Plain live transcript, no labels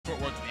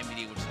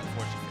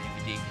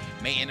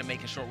may end up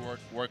making short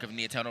work of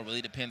Nietano.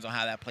 Really depends on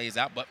how that plays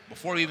out. But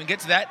before we even get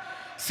to that,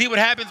 see what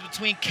happens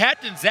between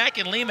CaptainZack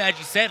and Lima. As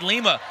you said,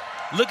 Lima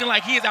looking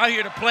like he is out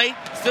here to play.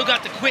 Still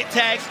got the quit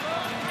tags.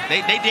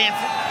 They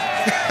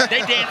dancing. They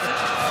dancing.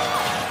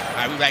 All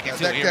right, we back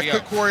into it. Here we go.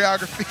 Quick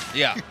choreography.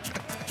 Yeah.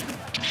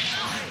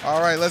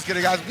 All right, let's get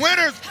it, guys.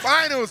 Winners,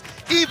 finals,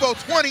 EVO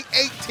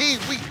 2018.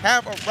 We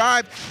have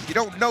arrived. You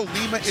don't know,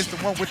 Lima is the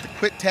one with the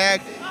quit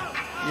tag.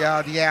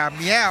 Yeah,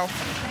 meow.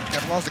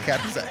 Never lost to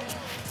CaptainZack.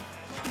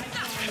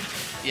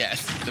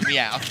 Yes, the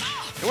meow.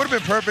 It would have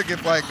been perfect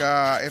if, like,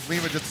 if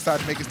Lima just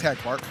decided to make his tag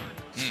bark.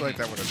 I feel like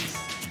that would have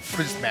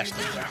just smashed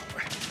things out.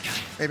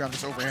 Maybe I'm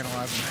just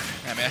overanalyzing that.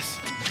 Yeah, man,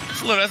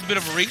 that's a bit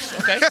of a reach,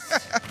 okay?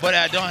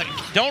 But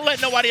don't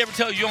let nobody ever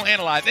tell you don't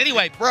analyze.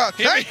 Anyway, bro,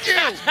 thank you,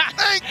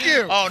 thank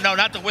you. Oh no,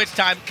 not the witch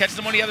time. Catches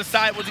him on the other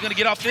side. Was he gonna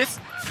get off this?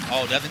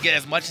 Oh, doesn't get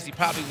as much as he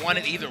probably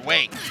wanted either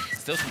way.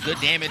 Still some good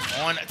damage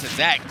on to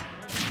Zack.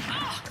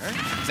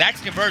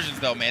 Zack's conversions,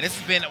 though, man, this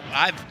has been,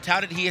 I've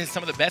touted he has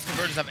some of the best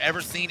conversions I've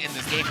ever seen in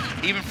this game,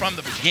 even from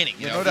the beginning.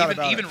 You know,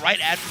 even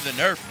right after the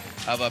nerf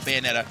of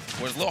Bayonetta,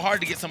 where it's a little hard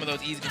to get some of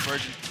those easy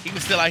conversions. He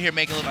was still out here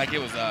making it look like it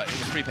was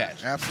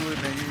pre-patch.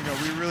 Absolutely, man. You know,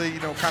 we really,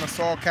 kind of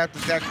saw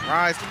CaptainZack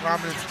rise to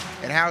prominence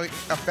and how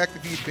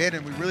effective he's been,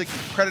 and we really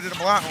credited him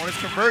a lot on his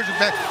conversions,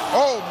 man.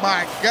 Oh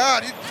my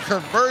God, he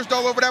converged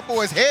all over that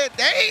boy's head.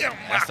 Damn.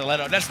 That's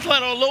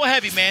stiletto a little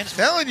heavy, man. I'm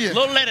telling you. A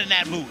little lead in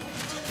that move.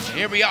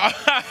 Here we are.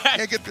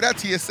 Can't get through that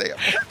TSA.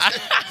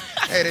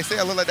 Hey, they say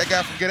I look like that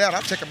guy from Get Out.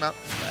 I'll check him out.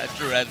 That's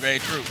true. That's very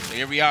true. So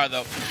here we are,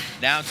 though.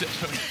 Down to...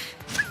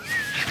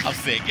 I'm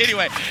sick.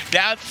 Anyway,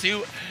 down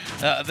to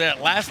the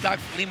last stock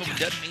for Lima, but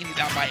doesn't mean he's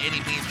out by any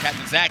means.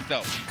 CaptainZack,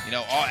 though, you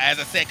know, as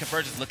I said,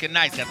 conversions looking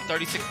nice. Got the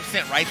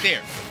 36% right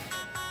there.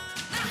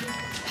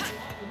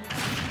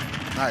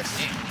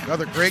 Nice.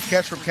 Another great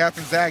catch from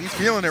CaptainZack. He's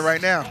feeling it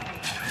right now,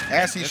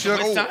 as he should.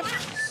 Oh.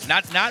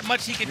 Not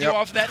much he can do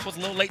off of that. Was a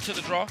little late to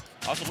the draw.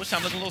 Also, witch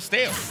time looking a little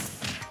stale.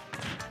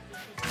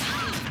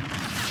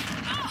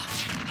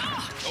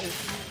 Oh.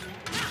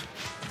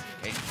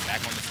 Okay,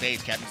 back on the stage.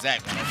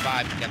 CaptainZack,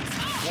 105. We got the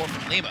 4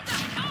 from Lima.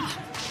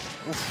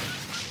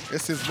 Oof.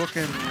 This is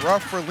looking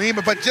rough for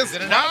Lima, but just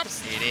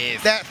drops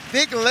that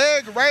thick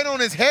leg right on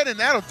his head, and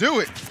that'll do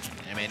it.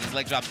 Yeah, man, his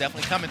leg drop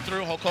definitely coming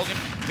through. Hulk Hogan,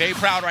 very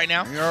proud right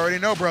now. You already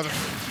know, brother.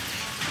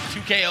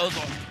 2 KOs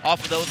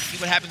off of those. See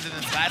what happens in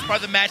this last part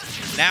of the match.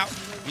 Now,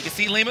 you can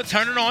see Lima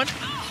turning on.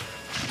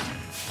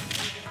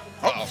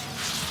 Uh-oh.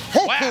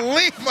 Oh, wow.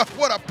 Lima,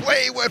 what a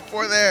play he went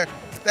for there.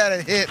 That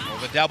a hit. Well,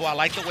 the double, I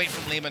like the weight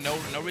from Lima. No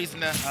reason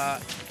to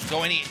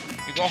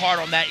go hard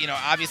on that. You know,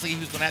 obviously he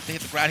was going to have to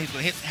hit the ground. He's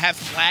going to have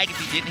some lag if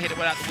he didn't hit it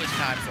without the witch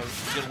time.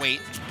 So good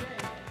weight.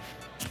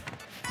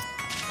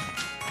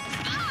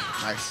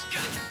 Nice.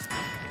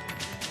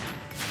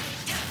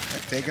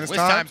 Taking his witch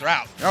time. times are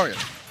out. Oh yeah,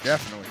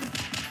 definitely.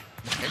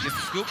 Okay, just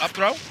a scoop, up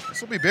throw.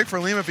 This will be big for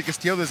Lima if he can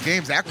steal this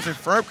game. Zack was in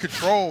firm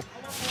control.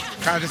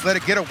 Kind of just let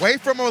it get away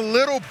from him a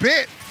little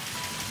bit.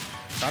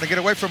 Trying to get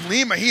away from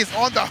Lima. He is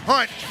on the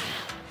hunt.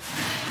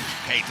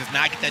 Okay, does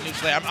not get that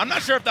neutral air. I'm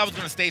not sure if that was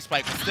going to stage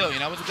spike, but still, you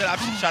know, it was a good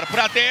option to try to put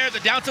out there. The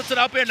down tilt to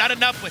the up air, not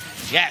enough. But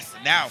yes,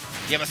 now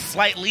you have a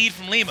slight lead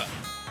from Lima.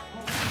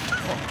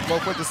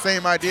 Both with the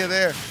same idea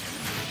there.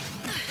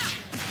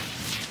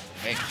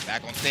 Okay,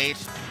 back on stage.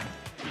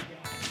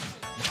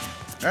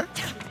 Huh?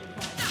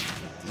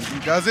 He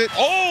does it.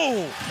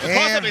 Oh, the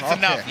cross-up, it's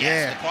enough. Yes,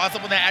 yeah. The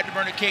cross-up on that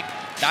afterburner kick.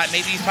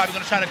 Maybe he's probably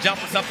going to try to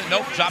jump or something.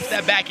 Nope, drops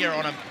that back air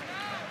on him.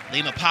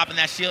 Lima popping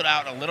that shield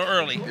out a little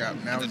early. Yeah,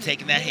 now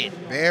taking that hit.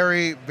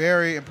 Very,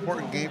 very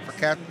important game for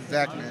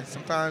CaptainZack, man.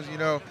 Sometimes, you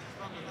know,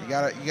 you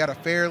got a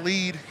fair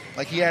lead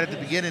like he had at the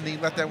beginning, and he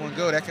let that one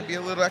go. That can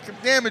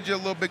damage you a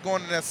little bit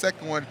going in that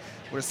second one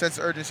with a sense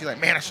of urgency. Like,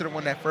 man, I should have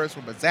won that first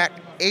one. But Zack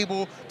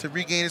able to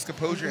regain his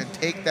composure and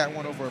take that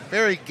one over a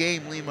very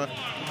game Lima.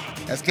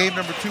 As game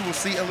number 2, we'll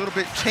see a little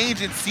bit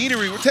change in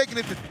scenery. We're taking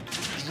it to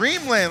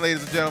Dreamland,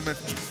 ladies and gentlemen.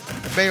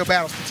 The Bayo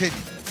battles continue.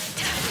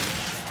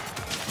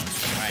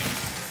 All right.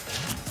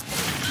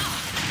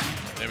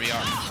 There we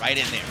are, right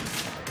in there.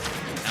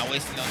 Not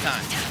wasting no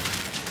time.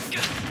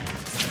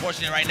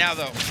 Unfortunate right now,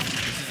 though.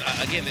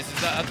 This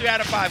is a 3 out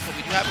of 5, so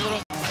we do have a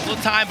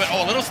little time, but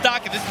a little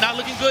stock, and this is not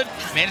looking good.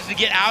 Managed to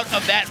get out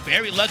of that.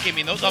 Very lucky. I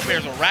mean, those up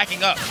airs are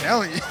racking up. I'm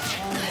telling you.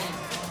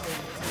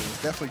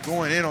 Definitely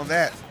going in on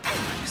that.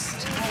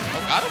 Oh,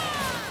 got him.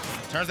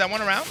 Turns that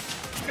one around.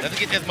 Doesn't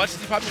get as much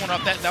as he probably wanted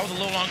off that. That was a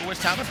little longer witch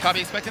time. I was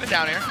probably expecting a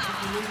down air.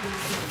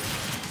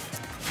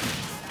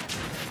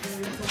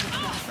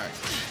 Nice.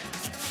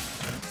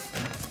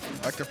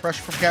 Like the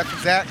pressure from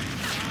CaptainZack.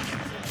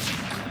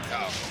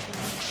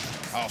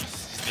 Oh,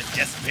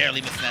 just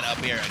barely missing that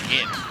up air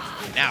again.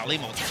 Now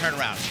Lima with the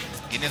turnaround,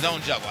 getting his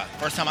own juggle.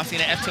 First time I've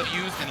seen an F-tilt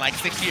used in like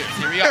 6 years.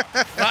 Here we are.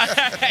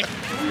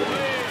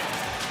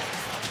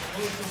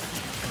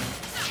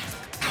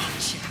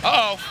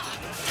 Uh-oh.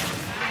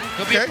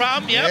 Could be a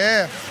problem, yep.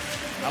 Yeah.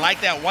 I like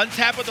that. One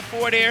tap with the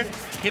forward air,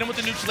 hit him with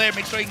the neutral air,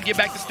 make sure he can get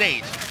back to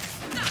stage.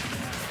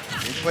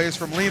 Big plays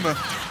from Lima.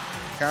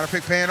 Counter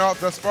pick paying off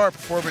thus far,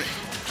 performing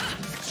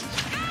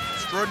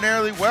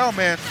extraordinarily well,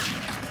 man.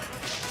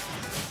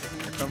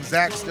 Here comes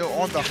Zack, still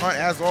on the hunt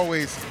as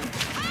always.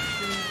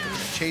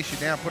 Chase you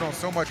down, put on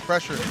so much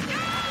pressure.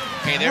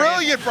 Okay,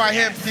 brilliant by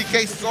him.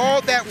 TK saw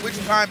that which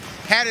time,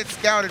 had it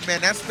scouted, man.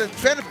 That's the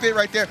benefit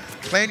right there.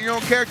 Playing your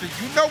own character.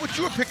 You know what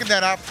you were picking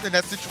that up in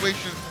that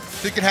situation,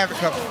 so you can have it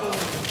covered.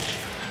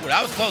 Well,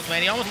 that was close,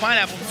 man. He almost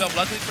pineappled himself.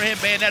 Luckily for him,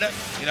 Bayonetta,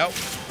 you know,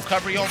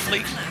 recovery on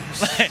fleek.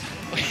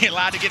 You're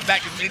allowed to get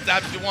back as many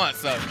times as you want,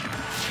 so.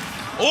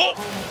 Oh!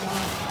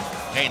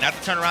 Hey, not the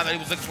turnaround that he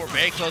was looking for.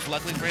 Very close.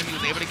 Luckily for him, he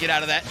was able to get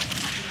out of that.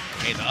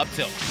 Okay, the up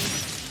tilt.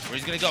 Where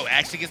he's going to go.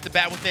 Actually gets the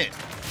bat within.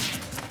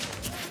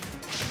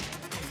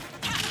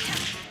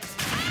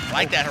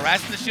 Like that,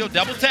 harassing the shield,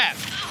 double tap.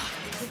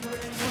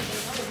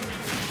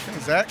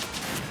 Zack,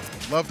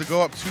 love to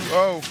go up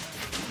 2-0.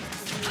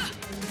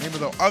 Maybe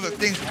the other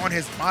things on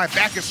his mind,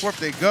 back and forth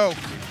they go.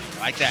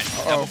 Like that,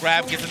 double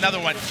grab, gets another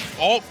one.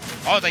 Oh,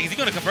 like, is he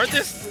gonna convert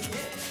this?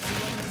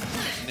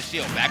 And the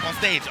shield, back on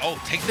stage.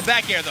 Oh, takes the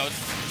back air though.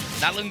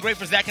 Not looking great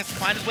for Zack, has to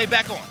find his way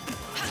back on.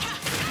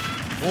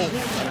 Oh,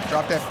 gotta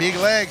drop that big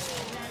leg.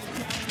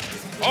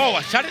 Oh,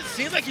 it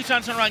seems like he's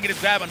trying to turn around and get his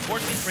grab.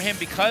 Unfortunately for him,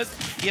 because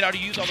he had already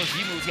used all those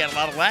V moves, he had a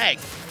lot of lag.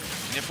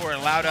 And therefore, it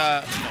allowed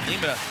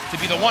Lima to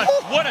be the one.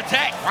 What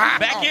attack! Wow.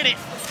 Back in it.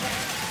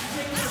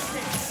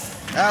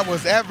 That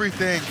was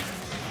everything.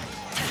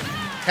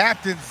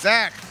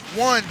 CaptainZack,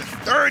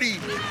 130.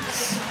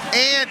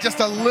 And just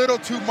a little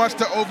too much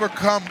to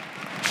overcome.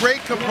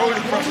 Great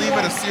composure from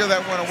Lima to seal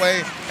that one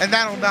away. And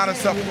that'll knot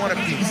us up one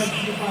apiece.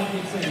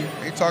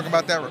 You're talking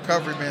about that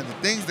recovery, man. The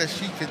things that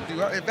she can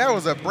do. If that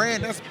was a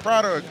brand, that's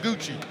Prada or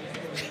Gucci.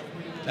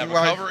 That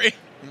recovery.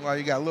 Meanwhile,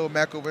 you got Lil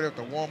Mac over there at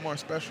the Walmart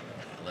special.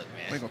 Look,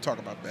 man. We ain't gonna talk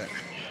about that. Man,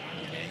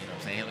 you know what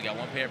I'm saying? He only got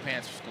one pair of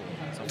pants for school.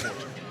 It's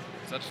unfortunate.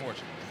 It's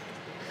unfortunate.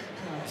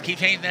 Just keep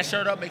changing that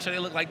shirt up. Make sure they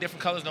look like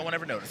different colors. No one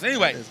ever noticed.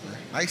 Anyway.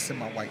 Nice in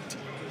my white tee.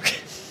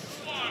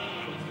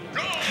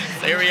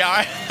 There we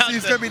are.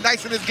 He's gonna be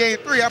nice in this game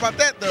 3. How about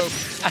that, though?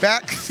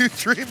 Back to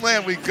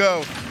Dreamland we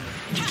go.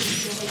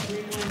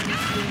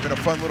 Been a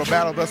fun little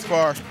battle thus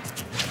far.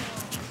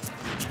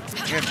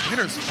 And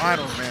winners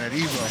finals, man, at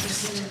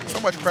EVO. So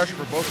much pressure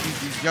for both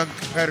these young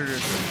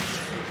competitors.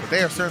 But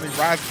they are certainly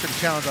rising to the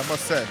challenge, I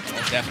must say.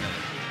 Oh, definitely.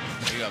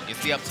 There you go.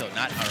 Gets the up tilt.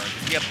 Not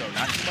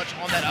too much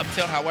on that up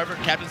tilt. However,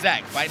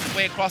 CaptainZack fighting his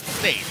way across the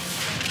stage.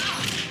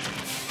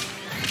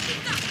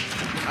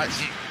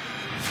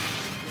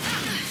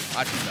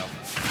 Watch yourself.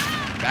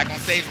 Back on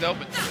stage though,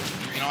 but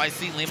you know I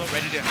see Lima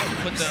ready to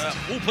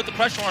put the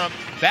pressure on him.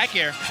 Back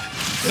air.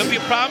 Could be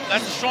a problem.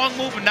 That's a strong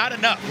move, but not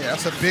enough. Yeah,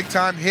 that's a big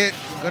time hit.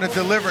 Gonna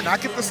deliver.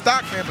 Not get the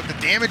stock, man, but the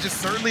damage is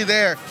certainly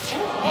there.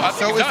 Oh,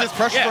 so is this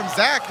pressure from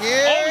Zack?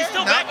 Yeah. Oh, he's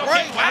still not back.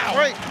 Right, okay, wow. Not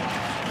right.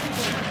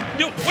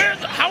 Dude, where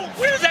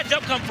does that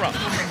jump come from?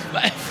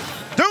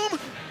 Doom.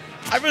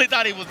 I really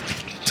thought he was.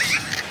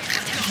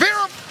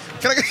 Verum.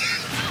 Can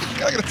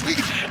I get a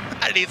tweet?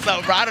 I need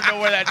something, bro. I don't know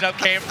where that jump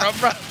came from,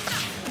 bro.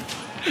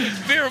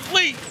 Vera,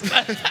 please.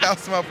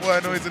 That's my boy. I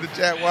know he's in the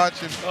chat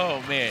watching.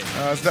 Oh, man.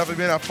 It's definitely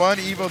been a fun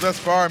EVO thus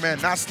far, man.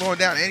 Not slowing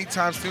down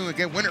anytime soon.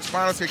 Again, winners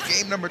finals here.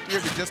 Game number 3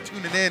 if you're just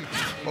tuning in.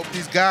 Hope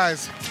these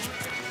guys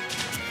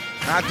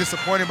not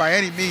disappointed by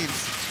any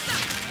means.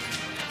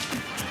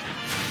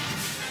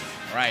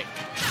 All right.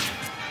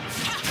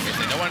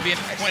 They don't want to be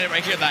disappointed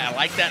right here. I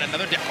like that.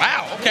 Another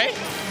wow. Okay.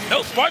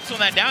 No sparks on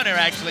that down there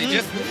actually.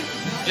 Just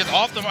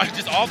off the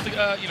off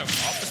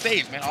the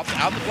stage, man. Out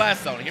the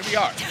blast zone. Here we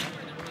are.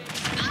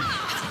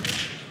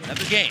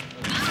 Another game.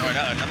 Or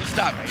another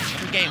stop. Right?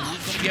 Another game.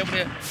 Who's going to be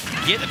able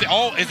to get it?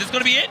 Oh, is this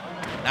going to be it?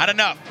 Not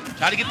enough.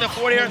 Try to get the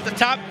forward air at the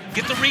top.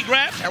 Get the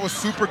re-grab. That was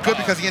super good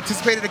because he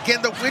anticipated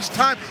again the which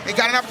time and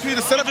got an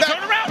opportunity to set up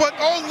back. But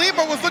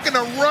Lima was looking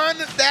to run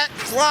that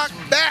clock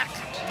back.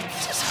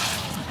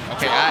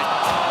 Okay, I'm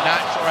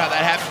not sure how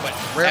that happened, but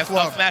rare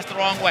fluff smashed the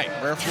wrong way.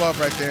 Rare fluff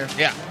right there.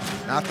 Yeah.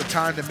 Not the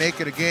time to make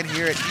it again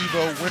here at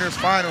EVO Winners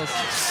Finals.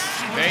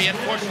 Very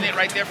unfortunate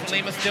right there for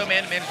Lima still,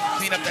 man. Managed to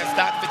clean up that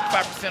stock,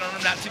 55% on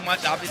him, not too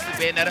much. Obviously,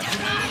 Bayonetta,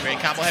 very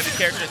combo-heavy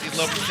character at these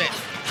low percent.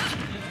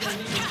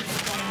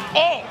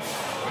 Oh,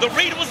 the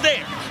read was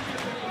there.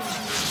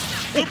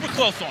 Super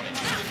close on it.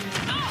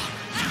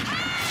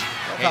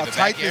 Look how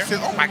tight this is.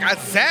 Oh, my God,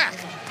 Zack.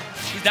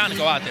 He's down to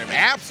go out there, man.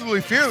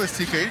 Absolutely fearless,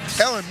 TK. You're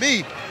telling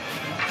me.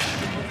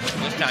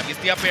 This time, gets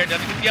the up air,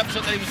 doesn't get the up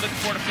tilt that he was looking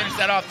for to finish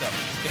that off, though.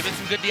 Could have been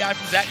some good DI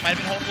from Zack, might have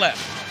been holding left.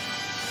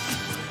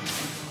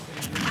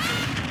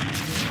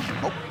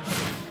 Oh.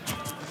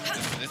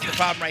 This is the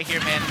problem right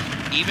here, man.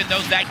 Even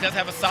though Zack does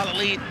have a solid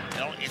lead,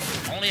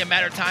 it's only a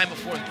matter of time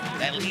before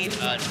that lead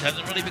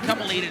doesn't really become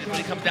a lead. It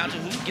really comes down to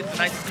who gets the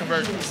nicest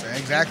conversions.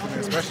 Exactly, man.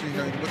 Especially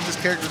what this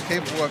character is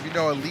capable of.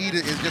 A lead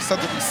is just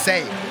something we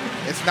say.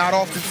 It's not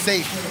often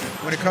safe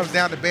when it comes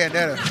down to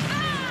Bayonetta.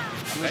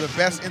 Two of the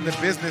best in the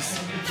business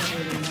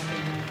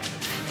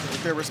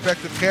with their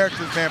respective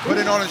characters, man. Put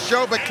it on a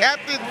show, but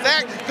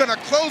CaptainZack gonna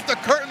close the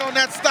curtain on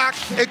that stock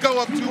and go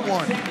up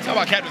 2-1. Talk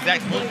about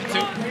CaptainZack's movement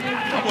too.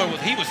 My boy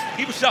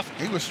he was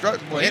shuffling. He was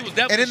strutting, boy. He was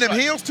definitely and in them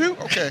heels too?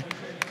 Okay.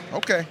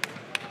 Okay.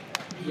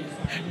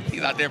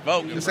 He's out there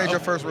voting. This ain't your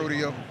first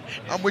rodeo.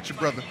 I'm with you,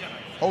 brother.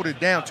 Hold it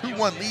down.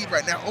 2-1 lead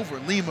right now over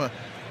Lima.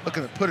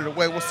 Looking to put it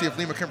away. We'll see if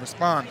Lima can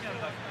respond.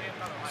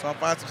 Saw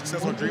find some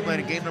success on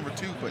Dreamland in game number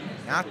 2, but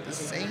not the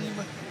same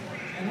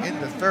in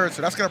the third.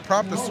 So that's going to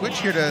prompt the switch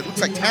here to,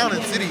 looks like Town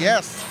and City,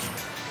 yes.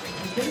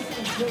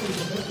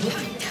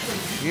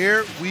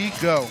 Here we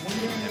go.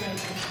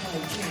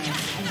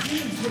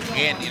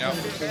 Again, you know,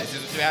 this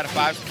is a 3 out of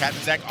 5.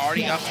 CaptainZack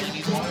already up. Only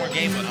needs one more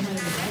game, but I'm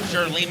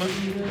sure Lima,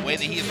 the way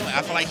that he is,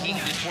 I feel like he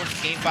can just force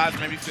his game 5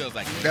 whenever he feels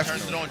like it. He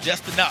turns it on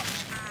just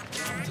enough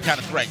to kind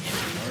of threaten you.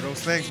 One of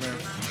those things, man.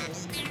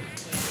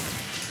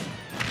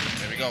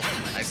 There we go.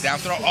 Nice down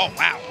throw. Oh,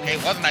 wow. Okay,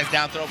 it was a nice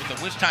down throw, but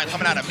the witch time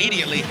coming out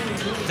immediately.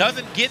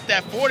 Doesn't get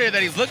that forward air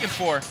that he's looking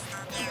for.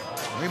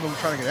 Lima was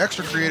trying to get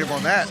extra creative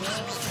on that.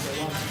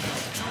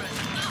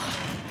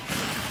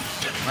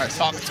 Nice.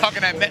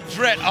 Talking that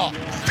dread. Oh.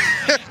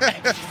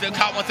 Still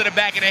caught one to the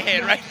back of the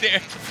head right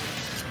there.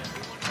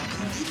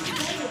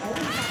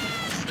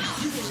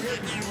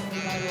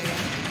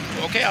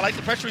 Okay, I like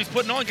the pressure he's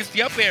putting on. Gets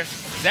the up air.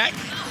 Zach.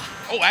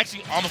 Oh,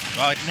 actually, almost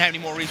didn't have any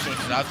more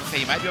resources. I was going to say,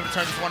 he might be able to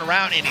turn this one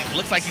around, and it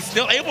looks like he's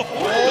still able.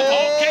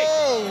 Okay.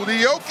 Oh,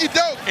 the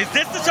okey-doke. Is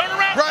this the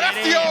turnaround? Bro,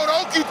 that's the old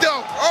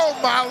okey-doke. Oh,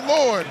 my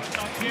Lord.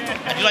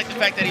 I do like the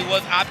fact that he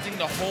was opting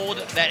to hold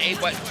that A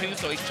button too,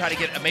 so he can try to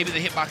get maybe the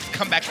hitbox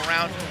come back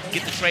around,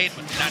 get the trade,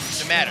 but not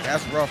seem to matter.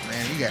 That's rough,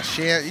 man. You got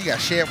shared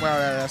well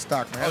out of that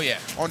stock, man. Oh yeah.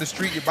 On the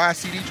street, you buy a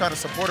CD trying to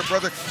support a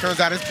brother, turns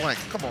out it's blank.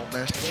 Come on,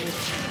 man.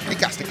 You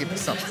got to give me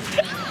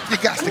something. You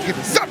got to give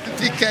me something,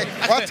 TK.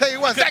 Well, I'll tell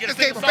you what, Zach just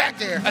gave him back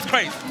there. That's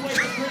crazy.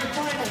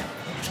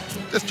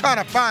 Just trying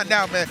to find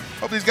out, man.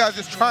 Hope these guys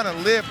just trying to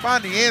live,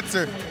 find the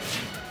answer.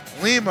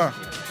 Lima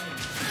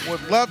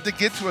would love to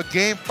get to a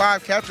game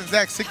 5.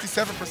 CaptainZack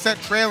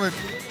 67% trailing,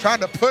 trying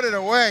to put it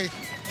away.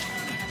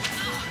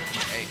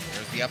 Hey,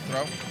 there's the up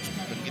throw.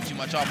 Couldn't get too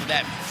much off of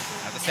that.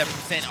 At the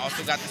 7%,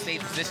 also got the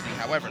stage positioning.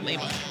 However,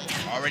 Lima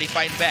already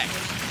fighting back.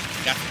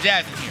 Got some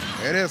jazz in here.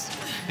 There it is.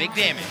 Big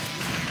damage.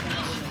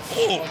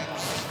 Oh,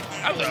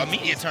 that was an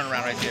immediate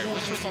turnaround right there.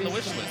 Wish list on the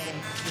wish list.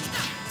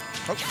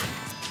 Oh.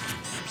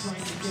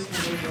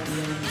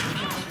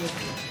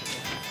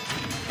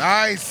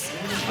 Nice.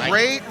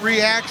 Great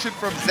reaction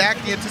from Zach.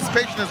 The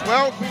anticipation as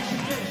well.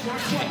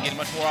 Didn't get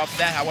much more off of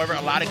that. However,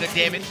 a lot of good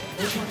damage.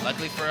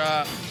 Luckily for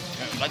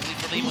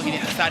Lima, he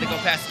didn't decide to go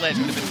past the ledge.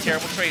 Could have been a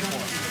terrible trade for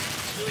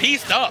him.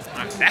 Pieced up.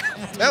 I'm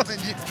telling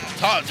you.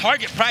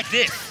 Target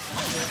practice.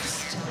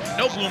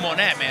 No bloom on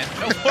that, man.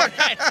 No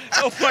Fortnite.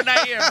 No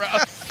Fortnite here,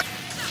 bro.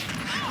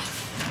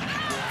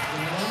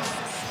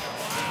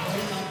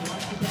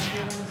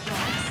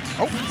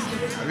 Oh,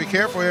 gotta be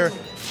careful here.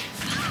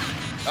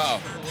 Uh-oh.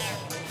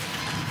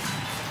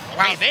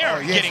 Wow, hey, they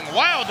are getting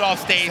wild off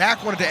stage.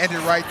 Zach wanted to end it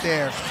right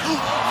there.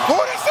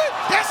 Oh, that's it.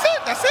 That's it.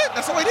 That's it.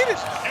 That's all I needed.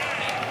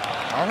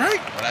 All right.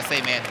 What I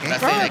say, man? What I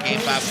say that game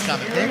 5 was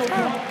coming.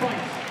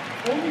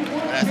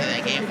 What I say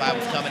that game 5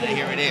 was coming, and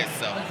here it is.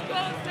 So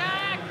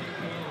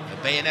the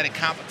Bayonetta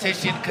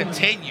competition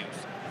continues.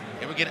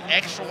 And we're getting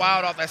extra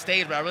wild off that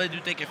stage, but I really do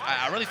think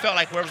I really felt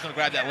like whoever's going to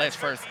grab that ledge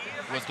first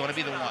was going to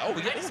be the one. Oh,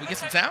 we get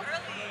some sound?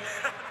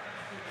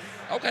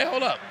 Okay,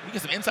 hold up. We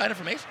get some inside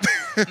information.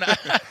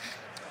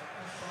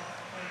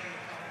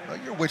 No,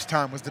 your witch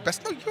time was the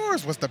best. No,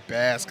 yours was the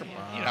best. Come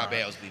on. You know how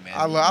Bayos be, man.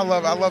 I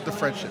love the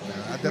friendship, man.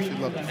 I definitely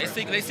love the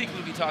friendship. They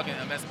secretly be talking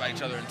a mess about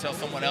each other until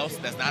someone else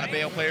that's not a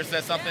Bayo player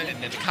says something,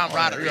 and then the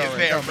camaraderie is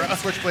there, bro. The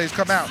switch plays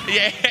come out.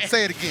 Yeah.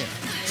 Say it again.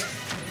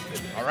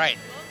 All right.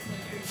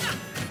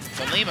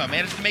 So Lima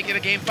managed to make it a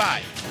game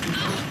 5.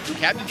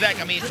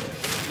 CaptainZack, I mean,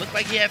 looked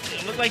like he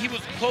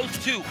was close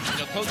to,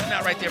 closing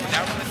out right there. But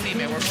now we're gonna see,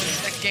 man. The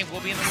next game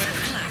will be in the winner,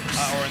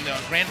 or in the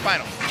grand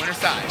final, winner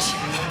side.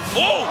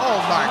 Oh! Oh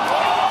my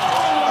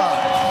God!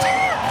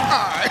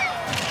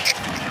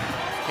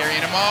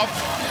 Carrying him off,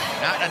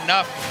 not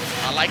enough.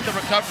 I like the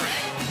recovery.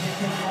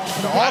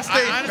 The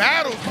all-stage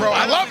battles, bro.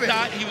 I love it.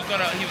 Thought he was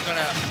gonna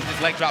his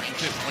leg dropped him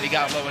too when he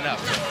got low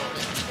enough.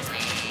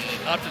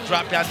 I'll have to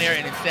drop down there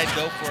and instead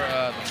go for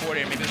the forward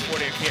air, maybe the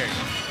forward air carry.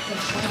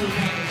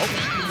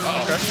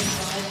 Oh, okay.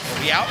 Are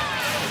we out?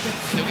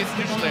 Still gets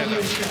neutral there though.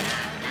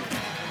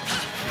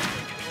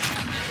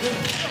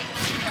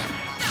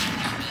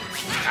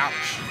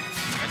 Ouch.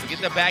 As we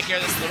get the back air,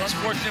 that's a little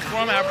unfortunate for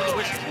him. However, the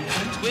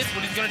twist,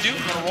 what he's gonna do,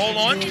 he's gonna roll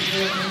on.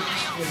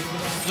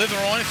 Slither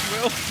on, if you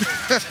will.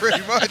 That's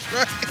pretty much,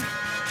 right?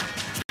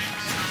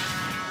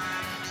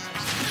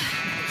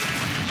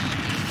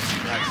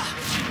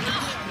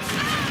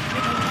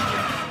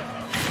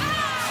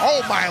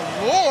 Oh my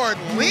Lord,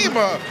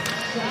 Lima.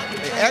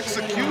 The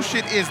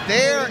execution is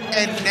there,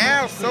 and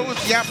now so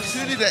is the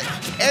opportunity to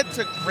head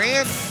to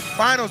grand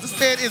finals. This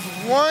man is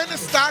one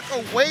stock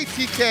away,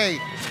 TK,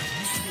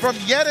 from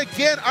yet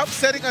again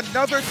upsetting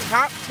another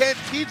top 10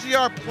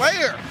 TGR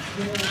player.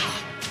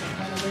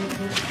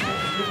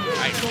 All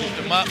right, scooped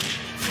him up.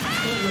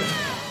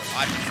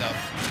 Watch yourself.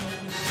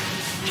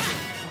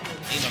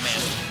 Lima,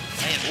 man.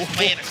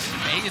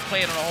 Man, he's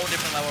playing on a whole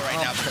different level right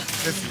now.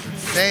 This is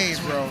insane,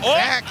 bro. Oh.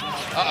 Zach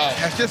Uh-oh.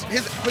 That's just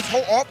his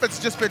whole offense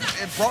just been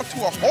brought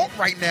to a halt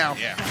right now.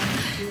 Yeah.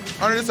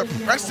 Under this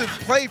impressive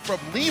play from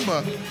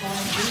Lima.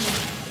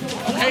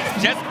 Okay,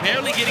 just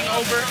barely getting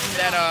over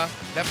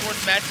that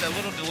fourth match, a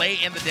little delay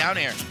in the down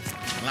air.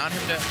 Allowing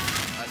him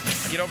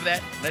to get over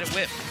that, let it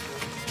whip.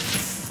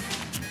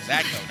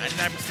 Zack, though,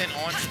 99%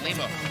 on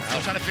Lima.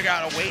 Still trying to figure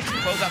out a way to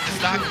close out the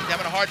stock. He's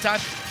having a hard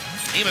time.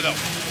 Lima, though,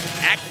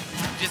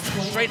 just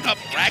straight up,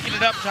 racking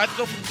it up, tries to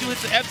go from 2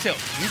 hits to F-tilt.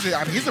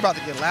 He's about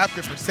to get lapped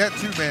in percent,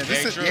 too, man.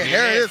 Very true.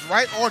 Here it is,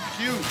 right on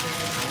cue.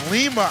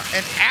 Lima,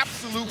 an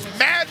absolute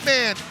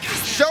madman,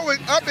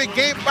 showing up in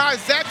Game 5.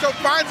 Zacko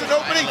finds an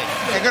opening.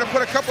 They're going to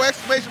put a couple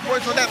exclamation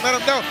points on that, let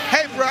him know,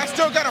 hey, bro, I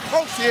still got a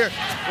pulse here.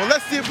 Well,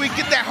 let's see if we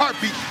get that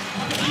heartbeat.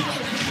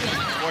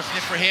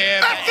 Fortunate for him.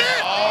 That is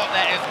all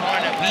that is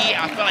going to be.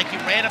 I feel like he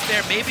ran up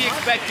there, maybe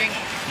expecting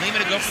Lima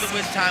to go for the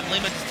whiz time.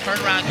 Lima just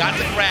turned around, got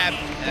the grab,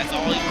 and that's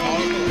all he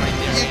right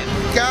there, man.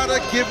 You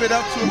gotta give it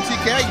up to him,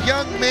 TK. A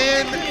young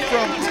man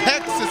from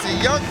Texas, a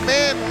young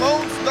man,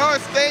 Lone Star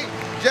State,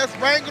 just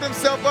wrangled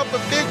himself up a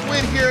big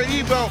win here at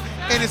EVO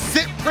and is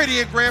sitting pretty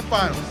in grand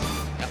finals.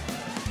 Yep.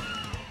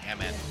 Yeah,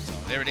 man. So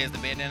there it is. The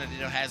Bayonetta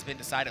deal has been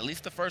decided, at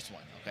least the first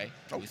one, okay?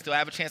 We still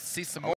have a chance to see some more.